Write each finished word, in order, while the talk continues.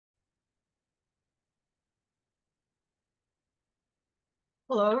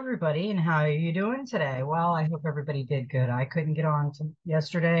Hello, everybody, and how are you doing today? Well, I hope everybody did good. I couldn't get on to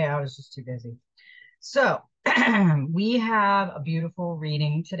yesterday. I was just too busy. So, we have a beautiful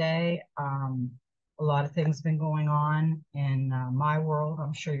reading today. A lot of things have been going on in my world.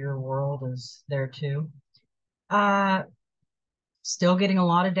 I'm sure your world is there too. Uh, Still getting a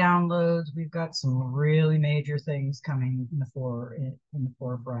lot of downloads. We've got some really major things coming in the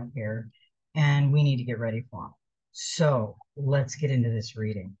forefront here, and we need to get ready for them. So, let's get into this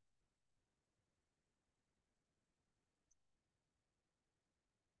reading.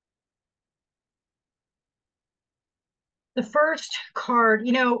 The first card,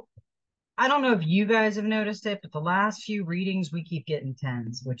 I don't know if you guys have noticed it, but the last few readings we keep getting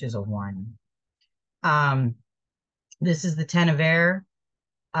tens, which is a one. Um, this is the Ten of Air.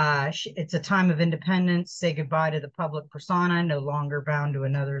 It's a time of independence. Say goodbye to the public persona, no longer bound to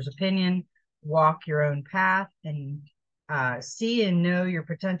another's opinion. Walk your own path and see and know your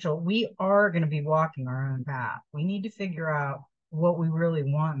potential. We are going to be walking our own path. We need to figure out what we really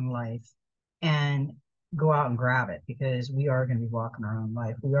want in life and go out and grab it because we are going to be walking our own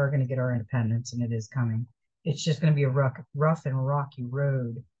life. We are going to get our independence and it is coming. It's just going to be a rough and rocky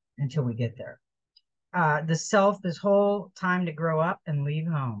road until we get there. The self is whole, time to grow up and leave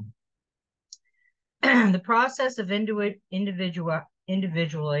home. The process of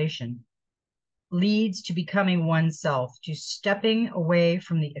individualization leads to becoming oneself, to stepping away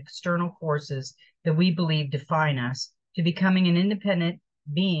from the external forces that we believe define us, to becoming an independent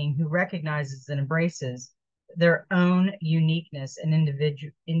being who recognizes and embraces their own uniqueness and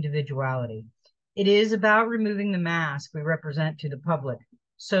individuality. It is about removing the mask we represent to the public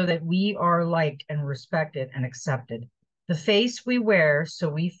so that we are liked and respected and accepted. The face we wear so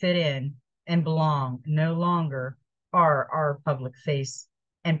we fit in and belong no longer are our public face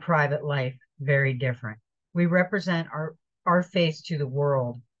and private life very different. We represent our face to the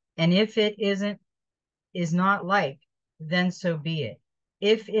world. And if it is not like, then so be it.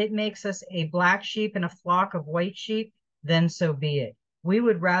 If it makes us a black sheep in a flock of white sheep, then so be it. We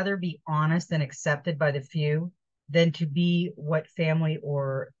would rather be honest and accepted by the few than to be what family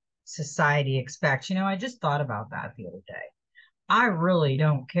or society expects. I just thought about that the other day. I really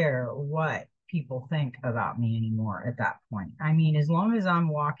don't care what people think about me anymore at that point. I mean, as long as I'm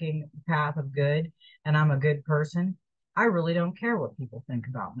walking the path of good and I'm a good person, I really don't care what people think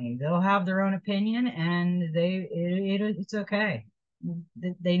about me. They'll have their own opinion and it's okay.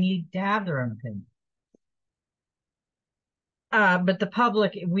 They need to have their own opinion. But the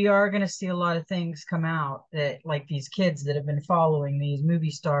public, we are going to see a lot of things come out that, like these kids that have been following these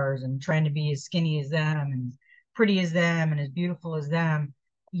movie stars and trying to be as skinny as them and pretty as them and as beautiful as them.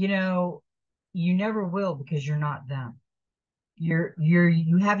 You know, you never will because you're not them.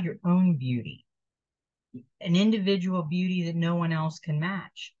 You have your own beauty, an individual beauty that no one else can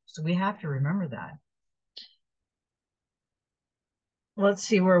match. So we have to remember that. Let's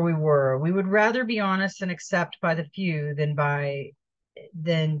see where we were. We would rather be honest and accept by the few than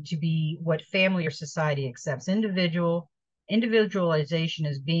to be what family or society accepts. Individualization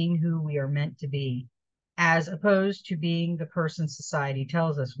is being who we are meant to be, as opposed to being the person society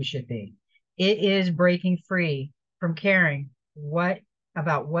tells us we should be. It is breaking free from caring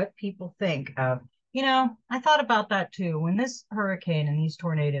about what people think of. I thought about that too when this hurricane and these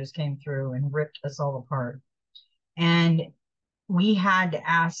tornadoes came through and ripped us all apart. And we had to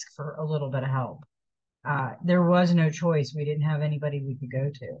ask for a little bit of help. There was no choice. We didn't have anybody we could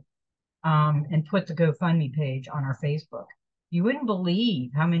go to, and put the GoFundMe page on our Facebook. You wouldn't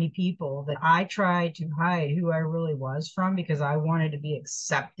believe how many people that I tried to hide who I really was from because I wanted to be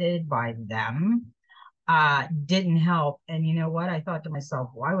accepted by them, didn't help. And you know what? I thought to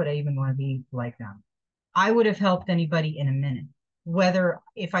myself, why would I even want to be like them? I would have helped anybody in a minute. Whether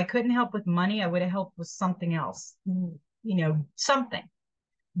if I couldn't help with money, I would have helped with something else, something.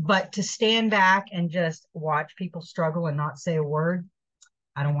 But to stand back and just watch people struggle and not say a word,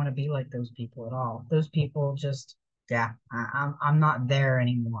 I don't want to be like those people at all. Those people just, yeah, I'm not there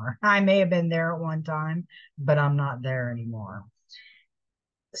anymore. I may have been there at one time, but I'm not there anymore.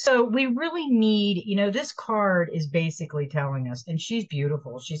 So we really need, this card is basically telling us, and she's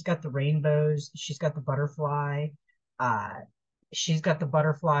beautiful. She's got the rainbows, she's got the butterfly, uh, she's got the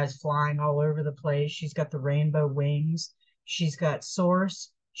butterflies flying all over the place. She's got the rainbow wings. She's got source.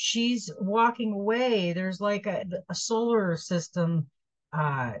 She's walking away. There's like a solar system.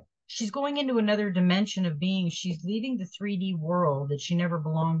 Uh, she's going into another dimension of being. She's leaving the 3D world that she never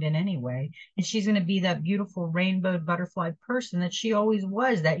belonged in anyway. And she's going to be that beautiful rainbow butterfly person that she always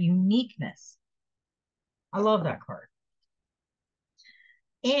was, that uniqueness. I love that card.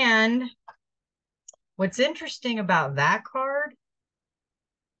 And what's interesting about that card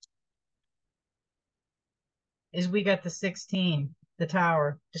is we got the 16, the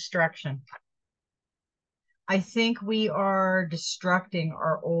tower, destruction. I think we are destructing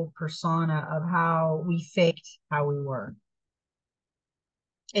our old persona of how we faked how we were.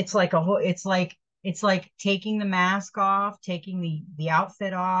 It's like a whole, it's like taking the mask off, taking the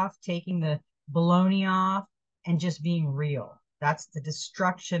outfit off, taking the baloney off, and just being real. That's the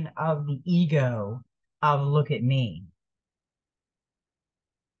destruction of the ego of look at me.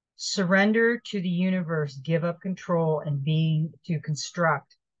 Surrender to the universe, give up control, and being to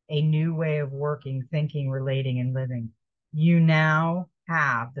construct a new way of working, thinking, relating, and living. You now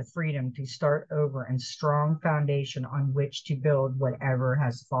have the freedom to start over and strong foundation on which to build whatever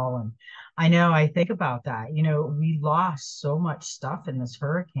has fallen. I know, I think about that. You know, we lost so much stuff in this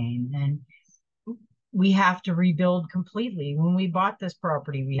hurricane, and we have to rebuild completely. When we bought this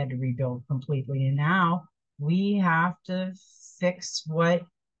property, we had to rebuild completely. And now we have to fix what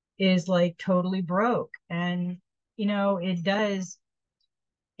is like totally broke. And, you know, it does,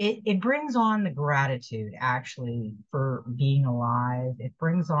 it brings on the gratitude actually for being alive. It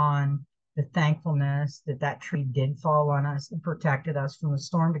brings on the thankfulness that that tree did fall on us and protected us from the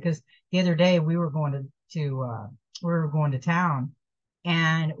storm. Because the other day we were going we were going to town,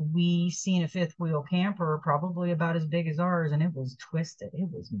 and we seen a fifth wheel camper probably about as big as ours, and it was twisted. It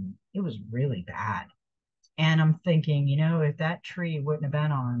was really bad. And I'm thinking, you know, if that tree wouldn't have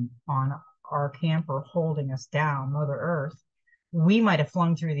been on our camper holding us down, Mother Earth, we might have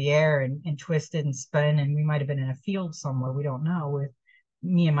flung through the air and twisted and spun, and we might have been in a field somewhere. We don't know, with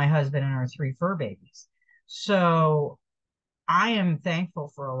me and my husband and our 3 fur babies. So I am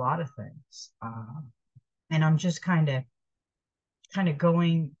thankful for a lot of things, and I'm just kind of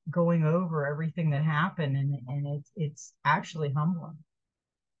going over everything that happened, and it's actually humbling.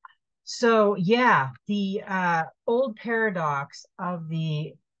 So yeah, the old paradox of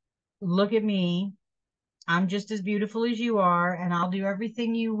the look at me, I'm just as beautiful as you are, and I'll do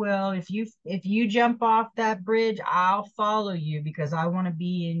everything you will. If you jump off that bridge, I'll follow you because I want to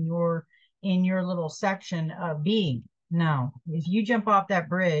be in your little section of being. No, if you jump off that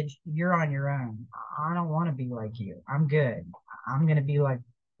bridge, you're on your own. I don't want to be like you. I'm good. I'm gonna be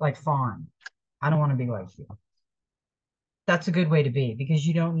like Fawn. I don't want to be like you. That's a good way to be, because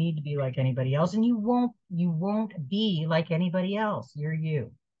you don't need to be like anybody else, and you won't be like anybody else. You're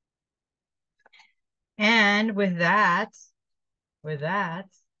you. And with that, we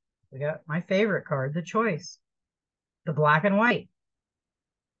got my favorite card, the choice, the black and white.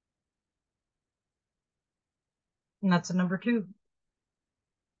 And that's a number 2.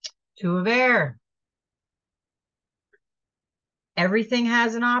 2 of air. Everything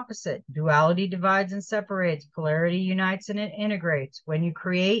has an opposite. Duality divides and separates. Polarity unites and it integrates. When you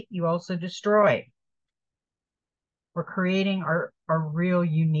create, you also destroy. We're creating our real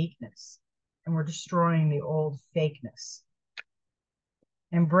uniqueness, and we're destroying the old fakeness.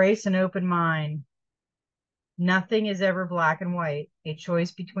 Embrace an open mind. Nothing is ever black and white. A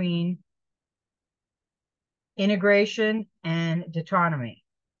choice between integration and autonomy.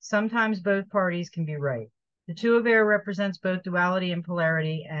 Sometimes both parties can be right. The 2 of air represents both duality and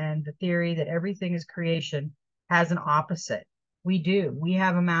polarity, and the theory that everything is creation has an opposite. We do. We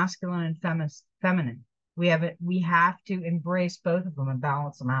have a masculine and feminine. We have to embrace both of them and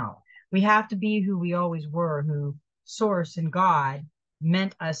balance them out. We have to be who we always were, who Source and God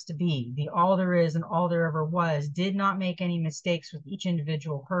meant us to be. The all there is and all there ever was did not make any mistakes with each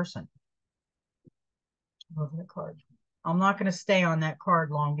individual person. Over the card. I'm not going to stay on that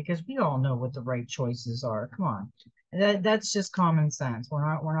card long because we all know what the right choices are. Come on. That's just common sense. We're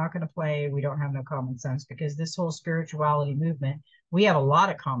not going to play. We don't have no common sense, because this whole spirituality movement, we have a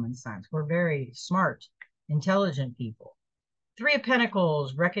lot of common sense. We're very smart, intelligent people. 3 of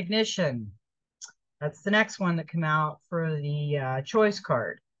Pentacles, recognition. That's the next one that come out for the choice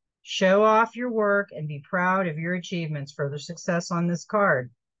card. Show off your work and be proud of your achievements. Further success on this card.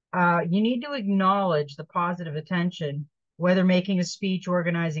 You need to acknowledge the positive attention, whether making a speech,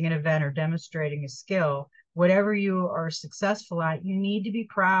 organizing an event, or demonstrating a skill. Whatever you are successful at, you need to be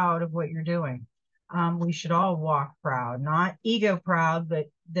proud of what you're doing. We should all walk proud, not ego proud, but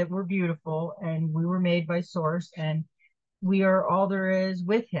that we're beautiful and we were made by Source, and we are all there is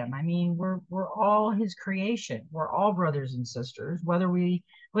with him. I mean, we're all his creation. We're all brothers and sisters, whether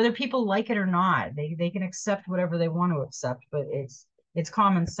people like it or not. They can accept whatever they want to accept, but it's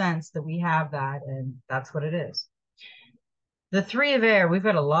common sense that we have that, and that's what it is. The 3 of air. We've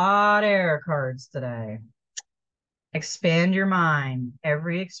got a lot of air cards today. Expand your mind.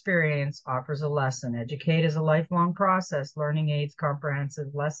 Every experience offers a lesson. Educate is a lifelong process. Learning aids comprehensive.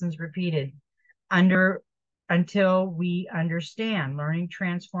 Lessons repeated. until we understand. Learning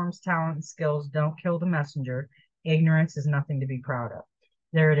transforms talent and skills. Don't kill the messenger. Ignorance is nothing to be proud of.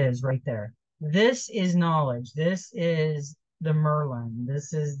 There it is right there. This is knowledge. This is the Merlin.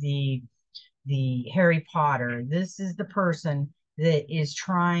 This is the Harry Potter. This is the person that is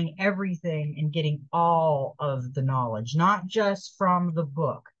trying everything and getting all of the knowledge, not just from the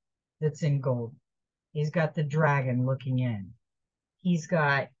book that's in gold. He's got the dragon looking in. He's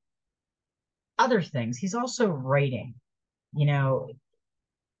got other things. He's also writing. You know,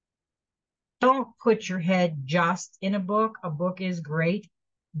 don't put your head just in a book. A book is great,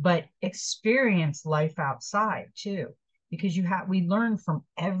 but experience life outside too, because we learn from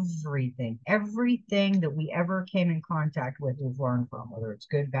everything. Everything that we ever came in contact with, we've learned from, whether it's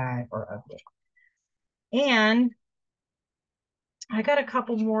good, bad, or ugly. And I got a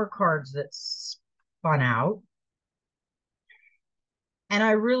couple more cards that spun out. And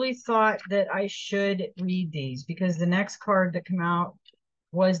I really thought that I should read these because the next card that came out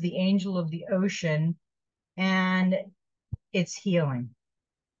was the Angel of the Ocean, and it's healing.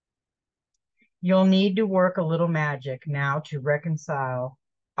 You'll need to work a little magic now to reconcile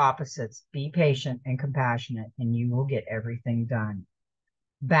opposites. Be patient and compassionate, and you will get everything done.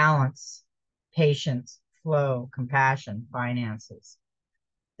 Balance, patience, flow, compassion, finances.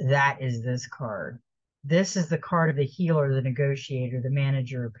 That is this card. This is the card of the healer, the negotiator, the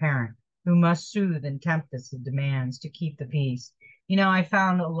manager, or parent who must soothe and tempt us with demands to keep the peace. You know, I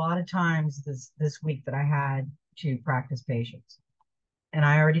found a lot of times this week that I had to practice patience. And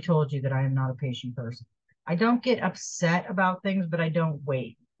I already told you that I am not a patient person. I don't get upset about things, but I don't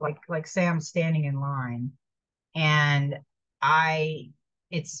wait. Like say I'm standing in line and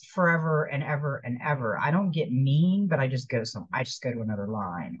it's forever and ever and ever. I don't get mean, but I just go to another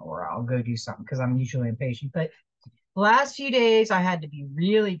line, or I'll go do something because I'm usually impatient. But the last few days I had to be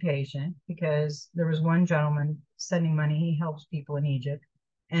really patient because there was one gentleman sending money. He helps people in Egypt,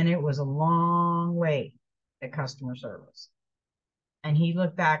 and it was a long wait at customer service. And he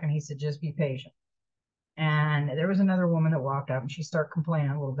looked back and he said, just be patient. And there was another woman that walked up and she started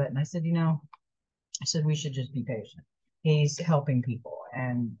complaining a little bit. And I said, we should just be patient. He's helping people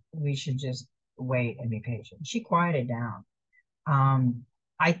and we should just wait and be patient. She quieted down.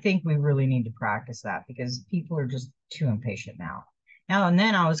 I think we really need to practice that because people are just too impatient now. And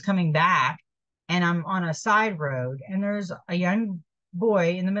then I was coming back and I'm on a side road and there's a young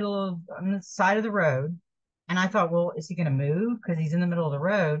boy in the middle of on the side of the road. And I thought, well, is he going to move? Because he's in the middle of the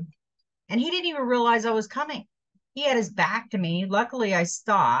road. And he didn't even realize I was coming. He had his back to me. Luckily, I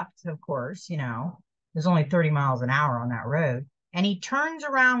stopped, of course, there's only 30 miles an hour on that road. And he turns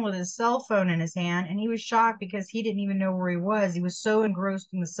around with his cell phone in his hand. And he was shocked because he didn't even know where he was. He was so engrossed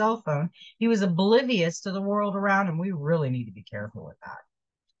in the cell phone. He was oblivious to the world around him. We really need to be careful with that.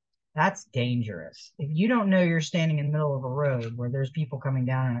 That's dangerous. If you don't know you're standing in the middle of a road where there's people coming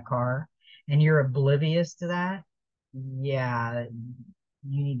down in a car and you're oblivious to that, yeah,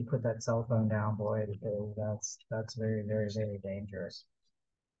 you need to put that cell phone down, boy, because that's very, very, very dangerous.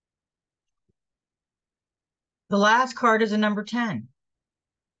 The last card is a number 10.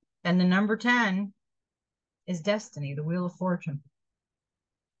 And the number 10 is destiny, the wheel of fortune.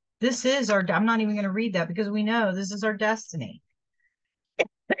 This is I'm not even going to read that because we know this is our destiny.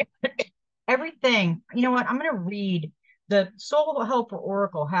 Everything, you know what? I'm going to read the Soul Helper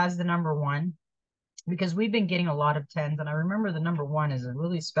Oracle has the number 1 because we've been getting a lot of 10s. And I remember the number 1 is a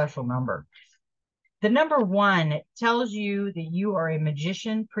really special number. The number 1 tells you that you are a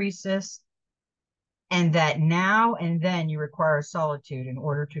magician, priestess, and that now and then you require solitude in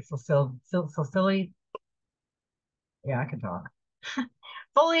order to yeah, I can talk.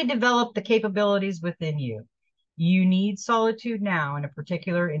 Fully develop the capabilities within you. You need solitude now, in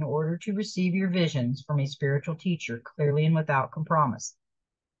particular, in order to receive your visions from a spiritual teacher clearly and without compromise.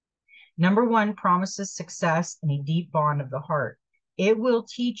 Number 1 promises success and a deep bond of the heart. It will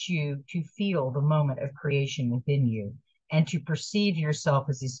teach you to feel the moment of creation within you and to perceive yourself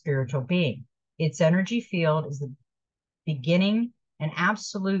as a spiritual being. Its energy field is the beginning and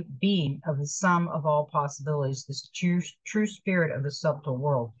absolute being of the sum of all possibilities, this true spirit of the subtle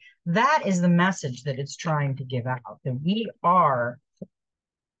world. That is the message that it's trying to give out, that we are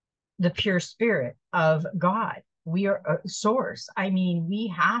the pure spirit of God. We are a source. I mean,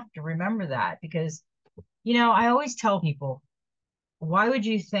 we have to remember that because, I always tell people, why would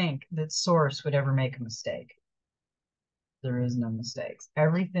you think that source would ever make a mistake? There is no mistakes.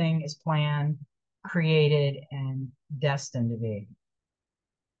 Everything is planned, created, and destined to be.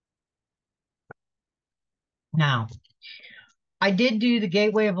 Now, I did do the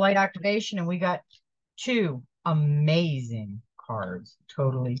Gateway of Light activation, and we got 2 amazing cards,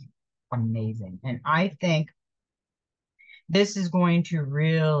 totally amazing. And I think This is going to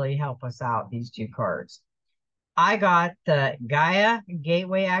really help us out, these two cards. I got the Gaia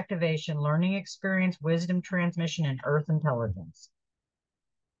Gateway Activation, Learning Experience, Wisdom Transmission, and Earth Intelligence.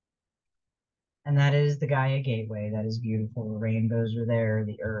 And that is the Gaia Gateway. That is beautiful. The rainbows are there,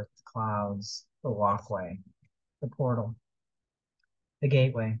 the earth, the clouds, the walkway, the portal, the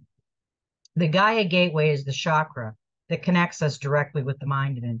gateway. The Gaia Gateway is the chakra that connects us directly with the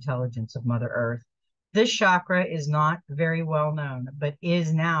mind and intelligence of Mother Earth. This chakra is not very well known, but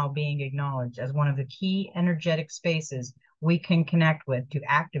is now being acknowledged as one of the key energetic spaces we can connect with to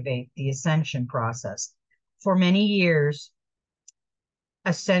activate the ascension process. For many years,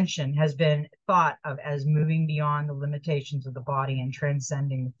 ascension has been thought of as moving beyond the limitations of the body and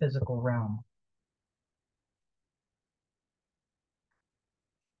transcending the physical realm.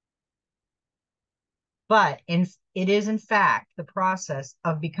 But it is, in fact, the process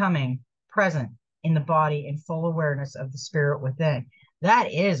of becoming present in the body in full awareness of the spirit within.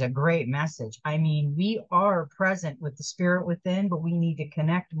 That is a great message. I mean, we are present with the spirit within, but we need to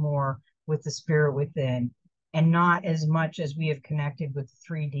connect more with the spirit within and not as much as we have connected with the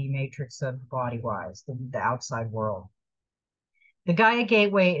 3D matrix of body-wise, the outside world. The Gaia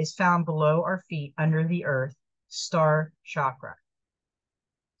Gateway is found below our feet under the earth, star chakra.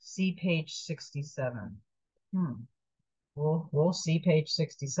 See page 67. We'll see page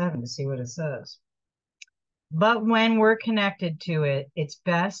 67 to see what it says. But when we're connected to it, it's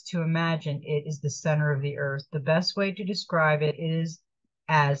best to imagine it is the center of the earth. The best way to describe it is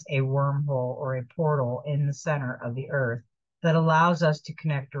as a wormhole or a portal in the center of the earth that allows us to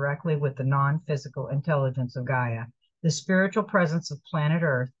connect directly with the non-physical intelligence of Gaia, the spiritual presence of planet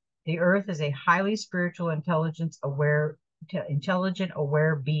Earth. The earth is a highly spiritual intelligent aware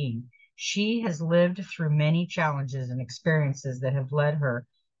being. She has lived through many challenges and experiences that have led her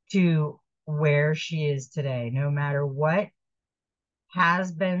to where she is today. No matter what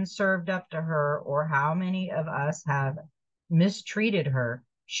has been served up to her or how many of us have mistreated her,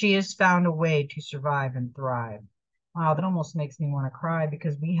 she has found a way to survive and thrive. Wow, that almost makes me want to cry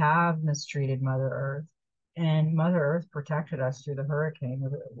because we have mistreated Mother Earth, and Mother Earth protected us through the hurricane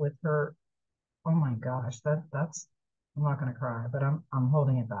with her. Oh my gosh, that's I'm not going to cry, but I'm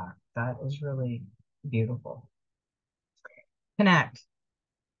holding it back. That is really beautiful. Connect.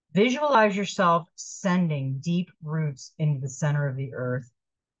 Visualize yourself sending deep roots into the center of the earth.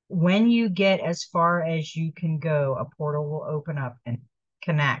 When you get as far as you can go, a portal will open up and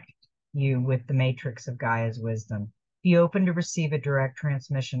connect you with the matrix of Gaia's wisdom. Be open to receive a direct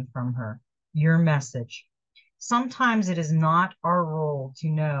transmission from her, your message. Sometimes it is not our role to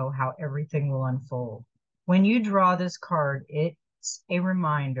know how everything will unfold. When you draw this card, it's a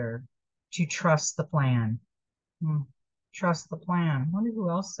reminder to trust the plan. Trust the plan. I wonder who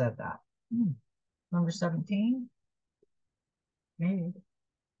else said that. Number 17? Maybe.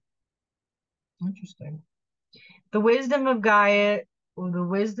 Interesting. The wisdom of Gaia, the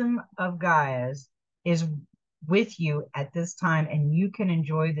wisdom of Gaia's is with you at this time, and you can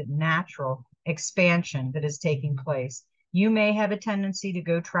enjoy the natural expansion that is taking place. You may have a tendency to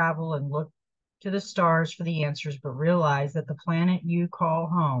go travel and look to the stars for the answers, but realize that the planet you call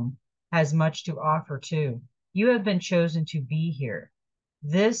home has much to offer too. You have been chosen to be here.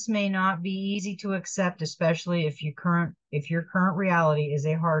 This may not be easy to accept, especially if your current reality is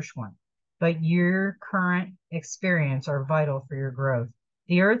a harsh one, but your current experience are vital for your growth.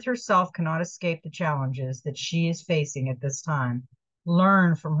 The earth herself cannot escape the challenges that she is facing at this time.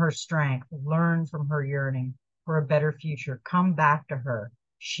 Learn from her strength, learn from her yearning for a better future. Come back to her.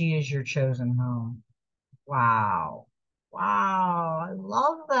 She is your chosen home. Wow. Wow. I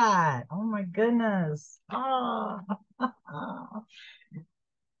love that. Oh my goodness. Oh.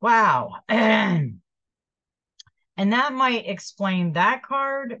 Wow. And that might explain that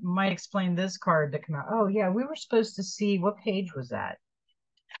card, might explain this card that come out. Oh, yeah, we were supposed to see what page was that?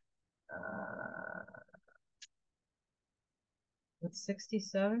 What's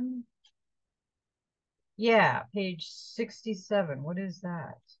 67? Yeah, page 67. What is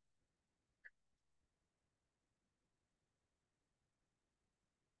that?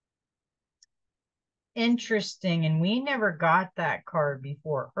 Interesting. And we never got that card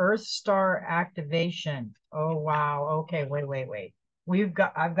before. Earth Star Activation. Oh, wow. Okay, wait.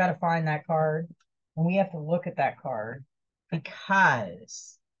 I've got to find that card. And we have to look at that card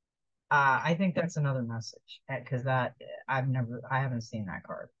because I think that's another message because I haven't seen that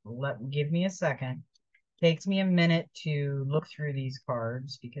card. Give me a second. Takes me a minute to look through these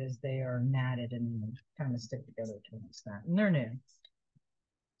cards because they are natted and kind of stick together to an extent, and they're new.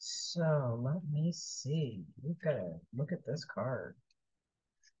 So let me see. We've got to look at this card.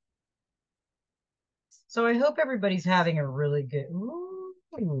 So I hope everybody's having a really good.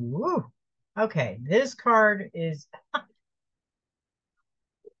 Ooh. Okay, this card is.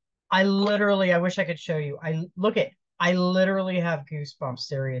 I wish I could show you. I literally have goosebumps.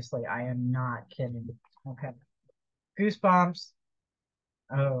 Seriously, I am not kidding. Okay, goosebumps.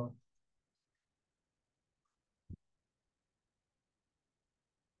 Oh,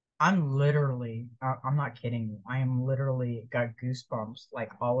 I'm not kidding you. I am literally got goosebumps like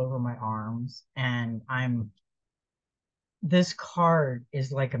all over my arms, and this card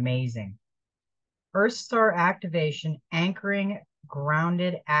is like amazing. Earth Star activation, anchoring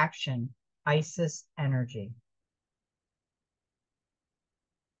grounded action, Isis energy.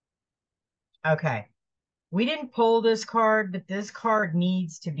 Okay. We didn't pull this card, but this card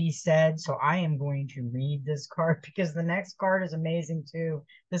needs to be said. So I am going to read this card because the next card is amazing too.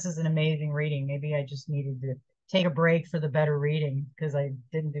 This is an amazing reading. Maybe I just needed to take a break for the better reading because I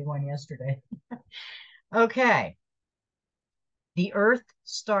didn't do one yesterday. Okay. The Earth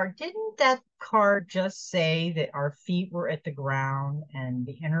Star. Didn't that card just say that our feet were at the ground and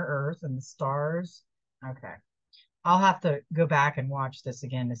the inner Earth and the stars? Okay. I'll have to go back and watch this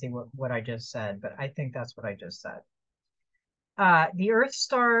again to see what I just said, but I think that's what I just said. The Earth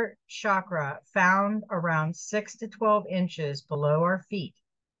Star chakra, found around 6 to 12 inches below our feet,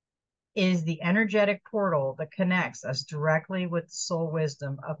 is the energetic portal that connects us directly with the soul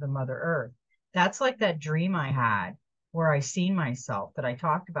wisdom of the Mother Earth. That's like that dream I had where I seen myself that I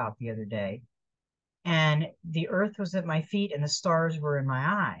talked about the other day, and the Earth was at my feet and the stars were in my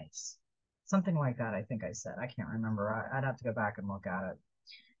eyes. Something like that, I think I said. I can't remember. I'd have to go back and look at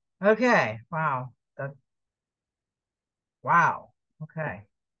it. Okay. Wow. Wow. Okay.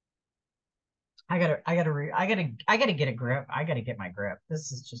 I gotta get a grip. I gotta get my grip.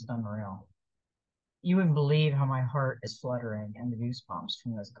 This is just unreal. You wouldn't believe how my heart is fluttering and the goosebumps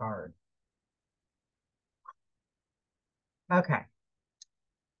from this card. Okay.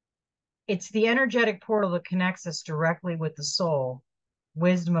 It's the energetic portal that connects us directly with the soul,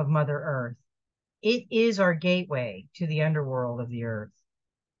 wisdom of Mother Earth. It is our gateway to the underworld of the earth,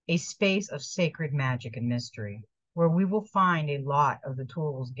 a space of sacred magic and mystery, where we will find a lot of the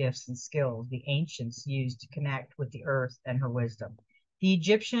tools, gifts, and skills the ancients used to connect with the earth and her wisdom. The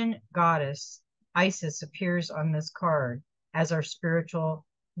Egyptian goddess Isis appears on this card as our spiritual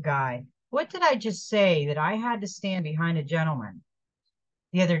guide. What did I just say? That I had to stand behind a gentleman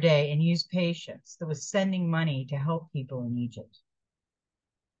the other day and use patience that was sending money to help people in Egypt.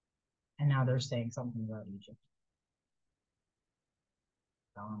 And now they're saying something about Egypt.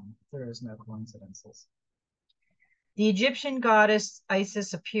 There is no coincidences. The Egyptian goddess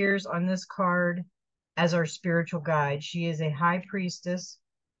Isis appears on this card as our spiritual guide. She is a high priestess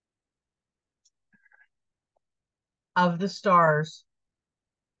of the stars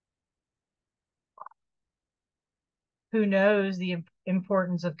who knows the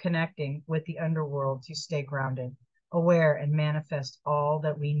importance of connecting with the underworld to stay grounded, aware, and manifest all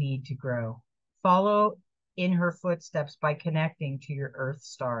that we need to grow. Follow in her footsteps by connecting to your Earth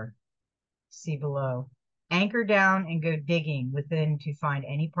star. See below. Anchor down and go digging within to find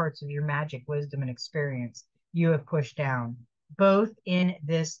any parts of your magic, wisdom, and experience you have pushed down, both in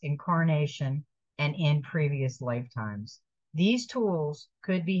this incarnation and in previous lifetimes. These tools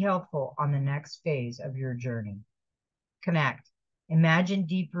could be helpful on the next phase of your journey. Connect. Imagine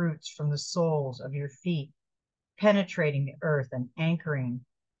deep roots from the soles of your feet penetrating the earth and anchoring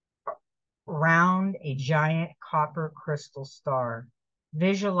round a giant copper crystal star.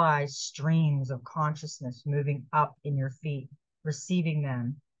 Visualize streams of consciousness moving up in your feet, receiving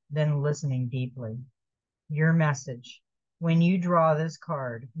them, then listening deeply. Your message. When you draw this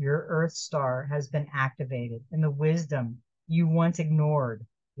card, your Earth star has been activated, and the wisdom you once ignored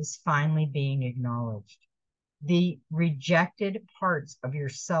is finally being acknowledged. The rejected parts of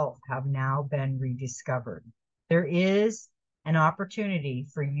yourself have now been rediscovered. There is an opportunity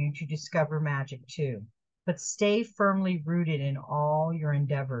for you to discover magic too, but stay firmly rooted in all your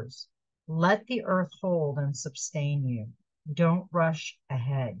endeavors. Let the earth hold and sustain you. Don't rush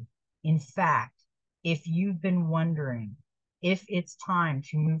ahead. In fact, if you've been wondering if it's time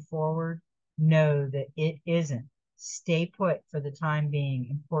to move forward, know that it isn't. Stay put for the time being.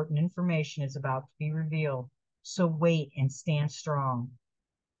 Important information is about to be revealed, so wait and stand strong.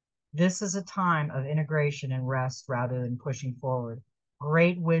 This is a time of integration and rest rather than pushing forward.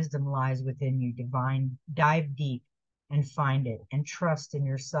 Great wisdom lies within you. Dive deep and find it, and trust in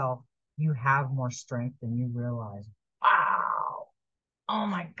yourself. You have more strength than you realize. Wow. Oh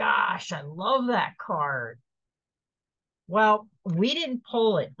my gosh, I love that card. Well, we didn't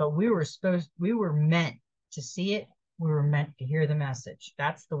pull it, but we were meant to see it. We were meant to hear the message.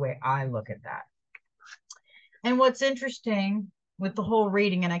 That's the way I look at that. And what's interesting with the whole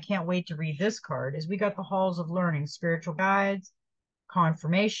reading, and I can't wait to read this card, is we got the halls of learning, spiritual guides,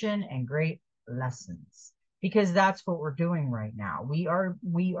 confirmation, and great lessons. Because that's what we're doing right now. We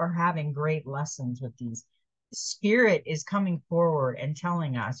are having great lessons with these. Spirit is coming forward and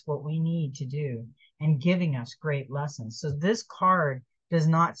telling us what we need to do and giving us great lessons. So this card does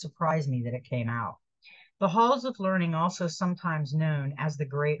not surprise me that it came out. The halls of learning, also sometimes known as the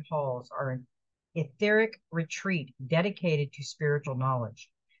great halls, are an etheric retreat dedicated to spiritual knowledge.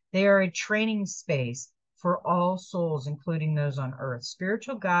 They are a training space for all souls, including those on earth,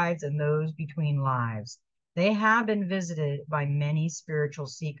 spiritual guides, and those between lives. They have been visited by many spiritual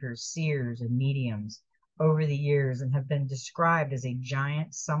seekers, seers, and mediums over the years and have been described as a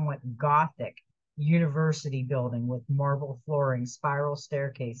giant, somewhat gothic university building with marble flooring, spiral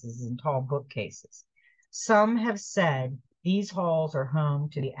staircases, and tall bookcases. Some have said these halls are home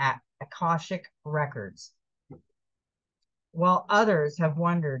to the Akashic records, while others have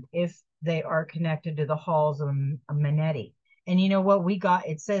wondered if they are connected to the halls of Manetti. And you know what? We got,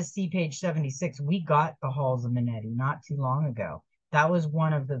 it says, see page 76, we got the halls of Manetti not too long ago. That was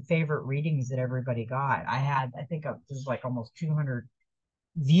one of the favorite readings that everybody got. I think there's like almost 200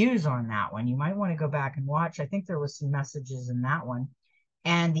 views on that one. You might want to go back and watch. I think there was some messages in that one.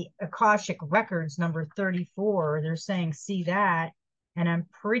 And the Akashic Records number 34, they're saying, see that. And I'm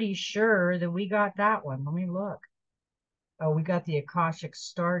pretty sure that we got that one. Let me look. Oh, we got the Akashic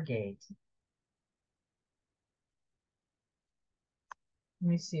Stargate. Let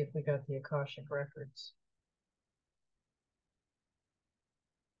me see if we got the Akashic Records.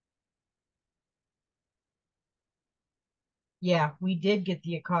 Yeah, we did get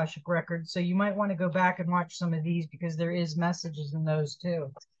the Akashic Records. So you might want to go back and watch some of these because there is messages in those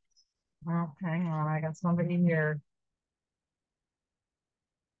too. Well, hang on. I got somebody here.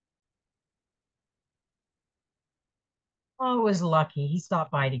 Oh, it was lucky. He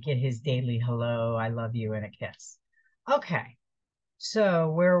stopped by to get his daily hello, I love you, and a kiss. Okay,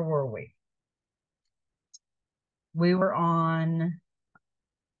 so where were we? We were on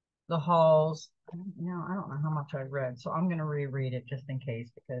the halls. I don't know how much I read, so I'm going to reread it just in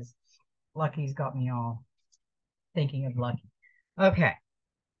case because Lucky's got me all thinking of Lucky. Okay.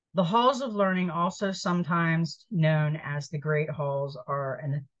 The halls of learning, also sometimes known as the great halls, are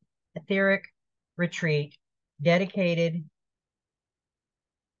an etheric retreat dedicated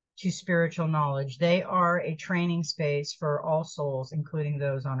to spiritual knowledge. They are a training space for all souls, including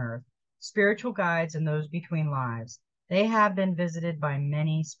those on earth, spiritual guides, and those between lives. They have been visited by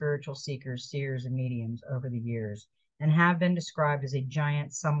many spiritual seekers, seers, and mediums over the years and have been described as a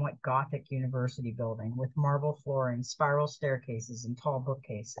giant, somewhat gothic university building with marble flooring, spiral staircases, and tall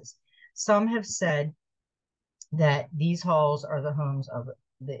bookcases. Some have said that these halls are the homes of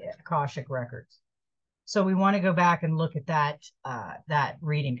the Akashic records. So we want to go back and look at that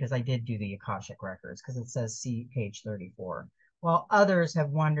reading because I did do the Akashic records because it says see page 34. While others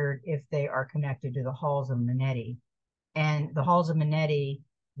have wondered if they are connected to the halls of Manetti, and the halls of Manetti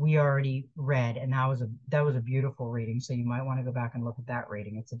we already read, and that was a beautiful reading. So you might want to go back and look at that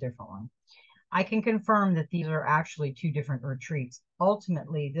reading. It's a different one. I can confirm that these are actually two different retreats.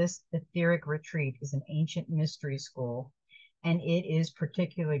 Ultimately, this etheric retreat is an ancient mystery school, and it is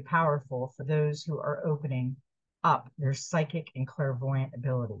particularly powerful for those who are opening up their psychic and clairvoyant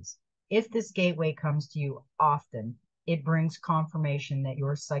abilities. If this gateway comes to you often, it brings confirmation that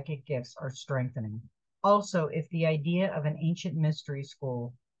your psychic gifts are strengthening. Also, if the idea of an ancient mystery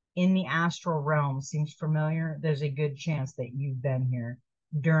school in the astral realm seems familiar, there's a good chance that you've been here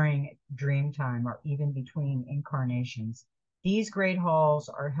during dream time or even between incarnations. These great halls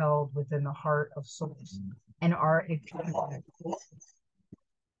are held within the heart of Source and are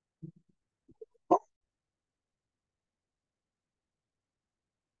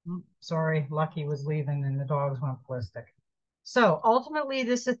sorry, Lucky was leaving and the dogs went ballistic. So ultimately,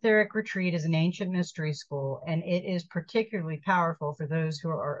 this etheric retreat is an ancient mystery school, and it is particularly powerful for those who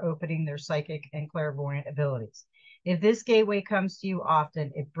are opening their psychic and clairvoyant abilities. If this gateway comes to you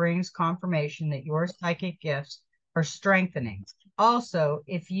often, it brings confirmation that your psychic gifts are strengthening. Also,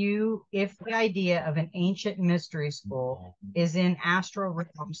 if the idea of an ancient mystery school is in astral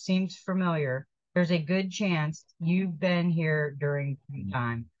realm seems familiar, there's a good chance you've been here during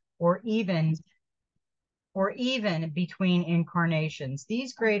time, or even between incarnations.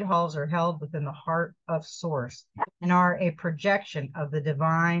 These great halls are held within the heart of Source and are a projection of the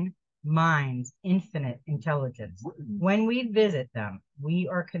divine mind's infinite intelligence. When we visit them, we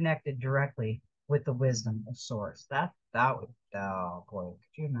are connected directly with the wisdom of Source. That would, oh boy,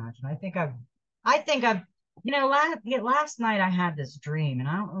 could you imagine? I think I've Last night I had this dream, and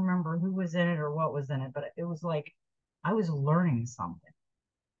I don't remember who was in it or what was in it, but it was like I was learning something.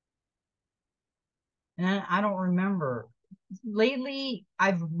 And I don't remember. Lately,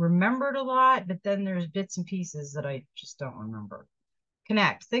 I've remembered a lot, but then there's bits and pieces that I just don't remember.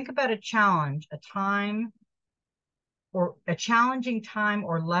 Connect. Think about a challenge, a time or a challenging time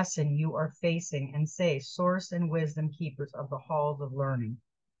or lesson you are facing and say, Source and wisdom keepers of the halls of learning.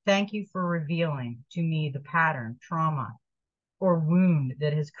 Thank you for revealing to me the pattern, trauma, or wound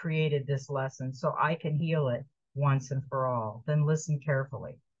that has created this lesson so I can heal it once and for all. Then listen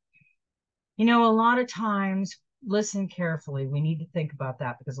carefully. A lot of times, listen carefully. We need to think about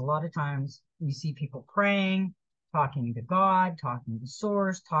that because a lot of times you see people praying, talking to God, talking to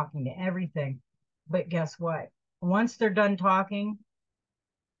Source, talking to everything. But guess what? Once they're done talking,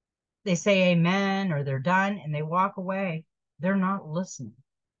 they say amen or they're done and they walk away. They're not listening.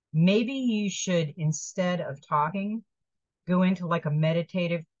 Maybe you should, instead of talking, go into like a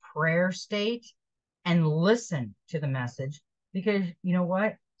meditative prayer state and listen to the message because you know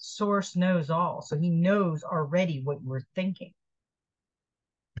what? Source knows all. So he knows already what we're thinking.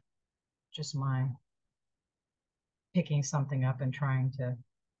 Just my picking something up and trying to,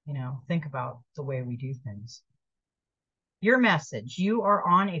 think about the way we do things. Your message: you are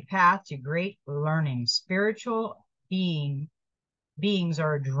on a path to great learning. Spiritual beings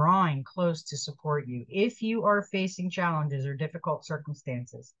are drawing close to support you. If you are facing challenges or difficult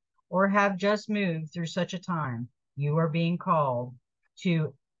circumstances, or have just moved through such a time, you are being called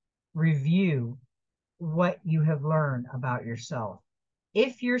to review what you have learned about yourself.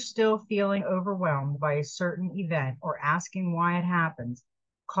 If you're still feeling overwhelmed by a certain event or asking why it happens,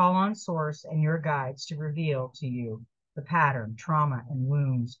 call on Source and your guides to reveal to you the pattern, trauma, and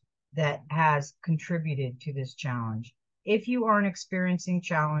wounds that has contributed to this challenge. If you aren't experiencing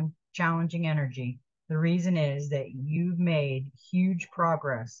challenging energy, the reason is that you've made huge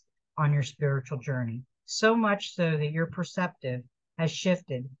progress on your spiritual journey, so much so that your perceptive has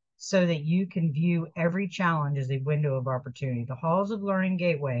shifted so that you can view every challenge as a window of opportunity. The Halls of Learning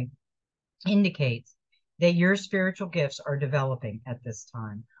Gateway indicates that your spiritual gifts are developing at this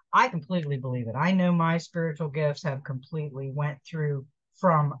time. I completely believe it. I know my spiritual gifts have completely went through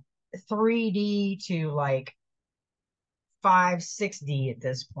from 3D to like 5, 6D at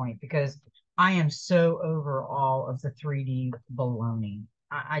this point because I am so over all of the 3D baloney.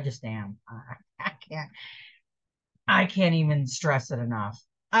 I just am. I can't even stress it enough.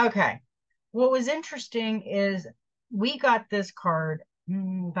 Okay. What was interesting is we got this card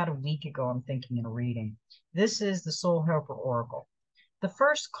about a week ago, I'm thinking, in a reading. This is the Soul Helper Oracle. The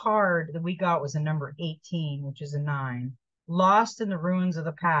first card that we got was a number 18, which is a 9. Lost in the ruins of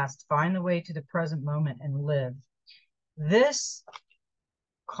the past, find the way to the present moment and live. This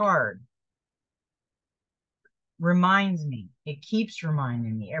card reminds me, it keeps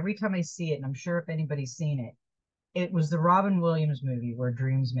reminding me every time I see it, and I'm sure if anybody's seen it, it was the Robin Williams movie Where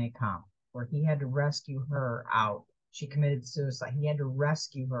Dreams May Come, where he had to rescue her out. She committed suicide. He had to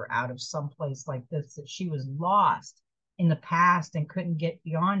rescue her out of some place like this that she was lost in the past and couldn't get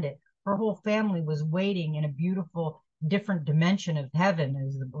beyond it. Her whole family was waiting in a beautiful different dimension of heaven,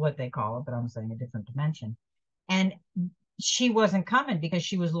 is what they call it, but I'm saying a different dimension. And she wasn't coming because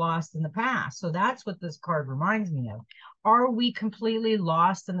she was lost in the past. So that's what this card reminds me of. Are we completely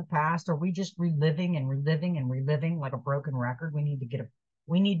lost in the past? Are we just reliving and reliving and reliving like a broken record? We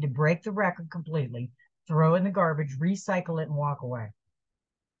need to break the record completely, throw in the garbage, recycle it, and walk away.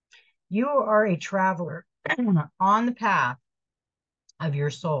 You are a traveler on the path of your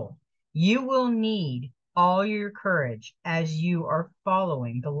soul. You will need all your courage as you are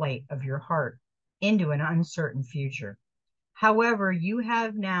following the light of your heart into an uncertain future. However, you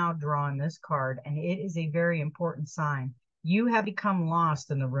have now drawn this card, and it is a very important sign. You have become lost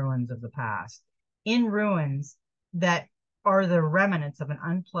in the ruins of the past, in ruins that are the remnants of an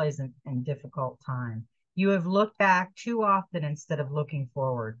unpleasant and difficult time. You have looked back too often instead of looking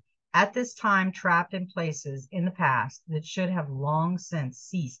forward. At this time, trapped in places in the past that should have long since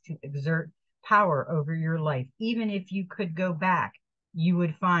ceased to exert power over your life. Even if you could go back, you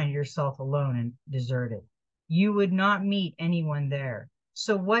would find yourself alone and deserted. You would not meet anyone there.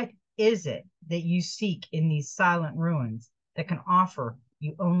 So what is it that you seek in these silent ruins that can offer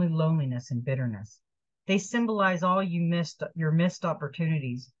you only loneliness and bitterness? They symbolize all your missed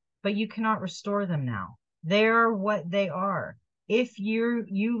opportunities, but you cannot restore them now. They are what they are. If you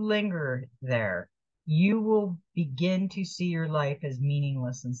linger there, you will begin to see your life as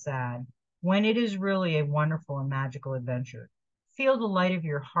meaningless and sad, when it is really a wonderful and magical adventure. Feel the light of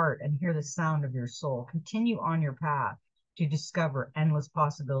your heart and hear the sound of your soul. Continue on your path to discover endless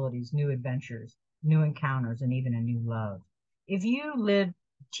possibilities, new adventures. new encounters, and even a new love. If you live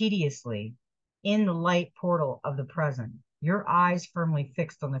tediously in the light portal of the present, your eyes firmly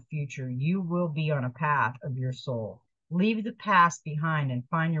fixed on the future, you will be on a path of your soul. Leave the past behind and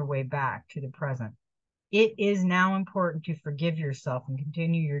find your way back to the present. It is now important to forgive yourself and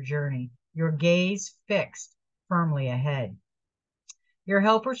continue your journey, your gaze fixed firmly ahead. Your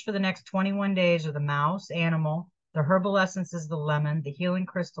helpers for the next 21 days are the mouse, animal, the herbal essence is the lemon, the healing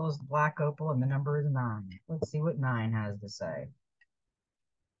crystal is the black opal, and the number is 9. Let's see what 9 has to say.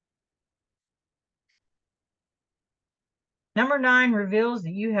 Number 9 reveals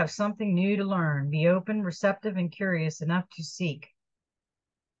that you have something new to learn. Be open, receptive, and curious enough to seek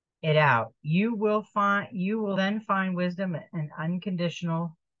it out. You will then find wisdom and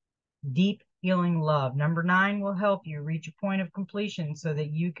unconditional deep healing love. Number 9 will help you reach a point of completion so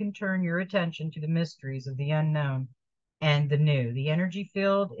that you can turn your attention to the mysteries of the unknown and the new. The energy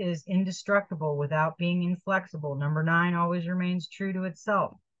field is indestructible without being inflexible. Number 9 always remains true to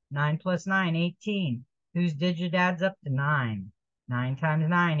itself. 9 plus 9, 18, whose digit adds up to 9. 9 times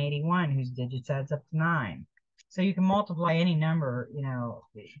 9, 81, whose digits adds up to 9. So you can multiply any number,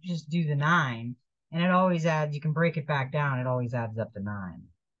 just do the 9, and it always adds, you can break it back down, it always adds up to 9.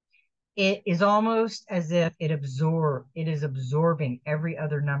 It is almost as if it is absorbing every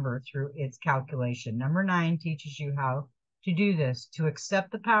other number through its calculation. Number 9 teaches you how to do this, to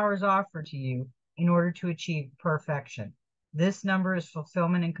accept the powers offered to you in order to achieve perfection. This number is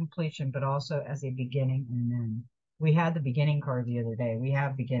fulfillment and completion, but also as a beginning and an end. We had the beginning card the other day. We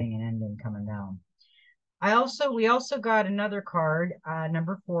have beginning and ending coming down. We also got another card,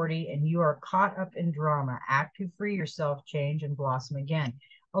 number 40, and you are caught up in drama. Act to free yourself, change, and blossom again.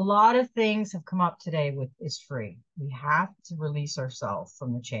 A lot of things have come up today with is free. We have to release ourselves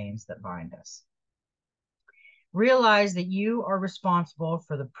from the chains that bind us. Realize that you are responsible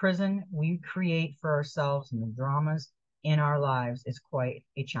for the prison we create for ourselves, and the dramas in our lives is quite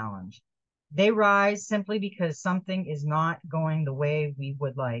a challenge. They rise simply because something is not going the way we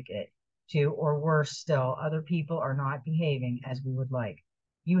would like it to, or worse still, other people are not behaving as we would like.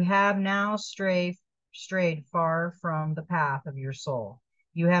 You have now strayed far from the path of your soul.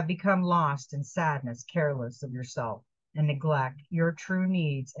 You have become lost in sadness, careless of yourself, and neglect your true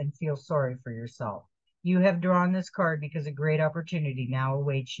needs and feel sorry for yourself. You have drawn this card because a great opportunity now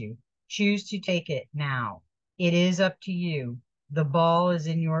awaits you. Choose to take it now. It is up to you. The ball is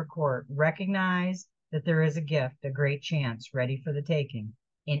in your court. Recognize that there is a gift, a great chance ready for the taking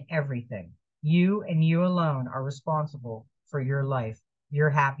in everything. You and you alone are responsible for your life, your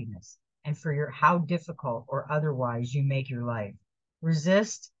happiness, and for how difficult or otherwise you make your life.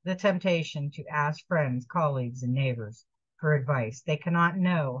 Resist the temptation to ask friends, colleagues, and neighbors for advice. They cannot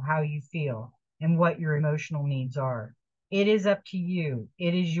know how you feel and what your emotional needs are. It is up to you.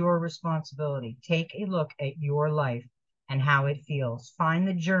 It is your responsibility. Take a look at your life and how it feels. Find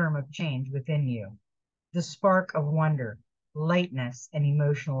the germ of change within you, the spark of wonder, lightness, and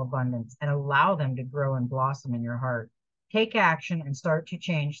emotional abundance, and allow them to grow and blossom in your heart. Take action and start to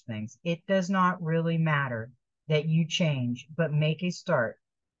change things. It does not really matter that you change, but make a start.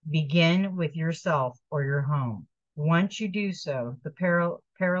 Begin with yourself or your home. Once you do so, the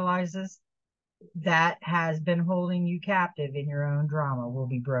paralyzes that has been holding you captive in your own drama will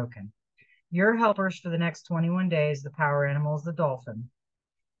be broken. Your helpers for the next 21 days, the power animal is the dolphin.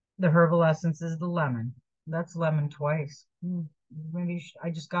 The herbal essence is the lemon. That's lemon twice. Maybe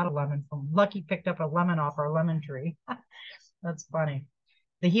I just got a lemon from Lucky picked up a lemon off our lemon tree. That's funny.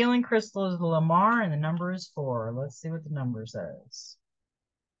 The healing crystal is the Lamar, and the number is 4. Let's see what the number says.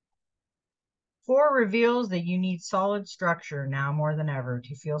 4 reveals that you need solid structure now more than ever.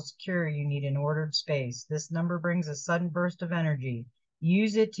 To feel secure, you need an ordered space. This number brings a sudden burst of energy.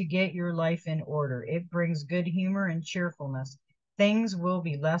 Use it to get your life in order. It brings good humor and cheerfulness. Things will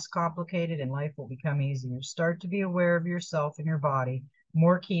be less complicated and life will become easier. Start to be aware of yourself and your body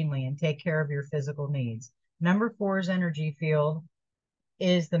more keenly and take care of your physical needs. Number 4's energy field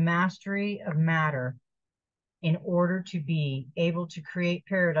is the mastery of matter in order to be able to create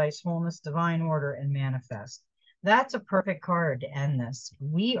paradise, wholeness, divine order, and manifest. That's a perfect card to end this.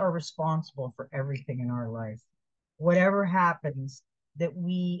 We are responsible for everything in our life. Whatever happens, that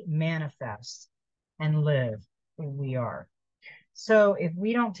we manifest and live who we are. So if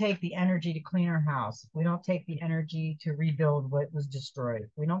we don't take the energy to clean our house, if we don't take the energy to rebuild what was destroyed, if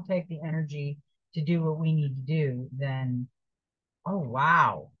we don't take the energy to do what we need to do, then, oh,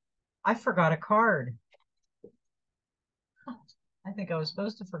 wow, I forgot a card. I think I was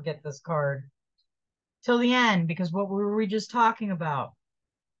supposed to forget this card till the end, because what were we just talking about?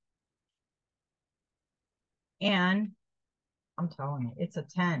 And I'm telling you, it's a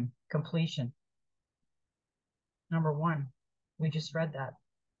 10, completion. Number one. We just read that.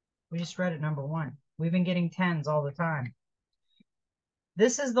 We just read it, number one. We've been getting tens all the time.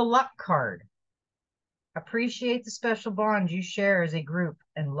 This is the luck card. Appreciate the special bond you share as a group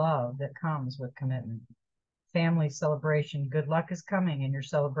and love that comes with commitment. Family celebration. Good luck is coming in your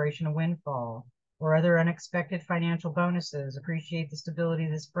celebration of windfall or other unexpected financial bonuses. Appreciate the stability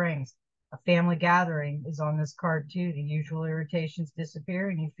this brings. A family gathering is on this card too. The usual irritations disappear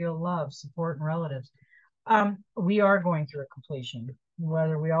and you feel love, support, and relatives. We are going through a completion,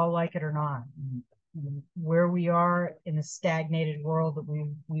 whether we all like it or not. Where we are in the stagnated world that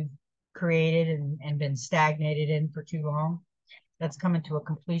we've created and been stagnated in for too long, that's coming to a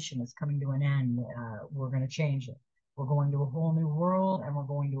completion. It's coming to an end. We're going to change it. We're going to a whole new world and we're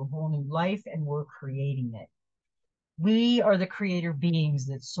going to a whole new life and we're creating it. We are the creator beings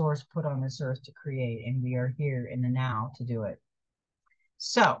that Source put on this earth to create, and we are here in the now to do it.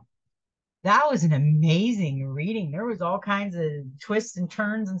 So that was an amazing reading. There was all kinds of twists and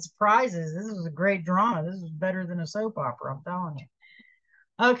turns and surprises. This was a great drama. This was better than a soap opera, I'm telling you.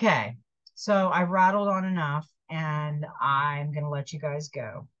 Okay, so I rattled on enough and I'm going to let you guys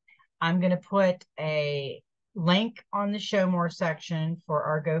go. I'm going to put a link on the Show More section for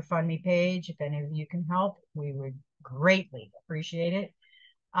our GoFundMe page. If any of you can help, we would greatly appreciate it.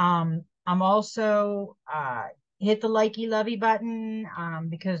 I'm also hit the likey lovey button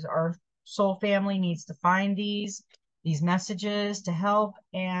because our soul family needs to find these messages to help.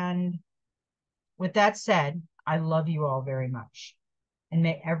 And with that said, I love you all very much. And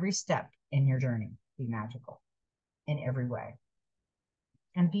may every step in your journey be magical in every way.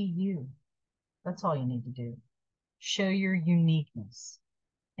 And be you. That's all you need to do. Show your uniqueness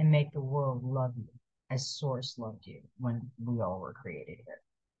and make the world love you as Source loved you when we all were created here.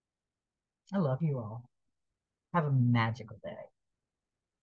 I love you all. Have a magical day.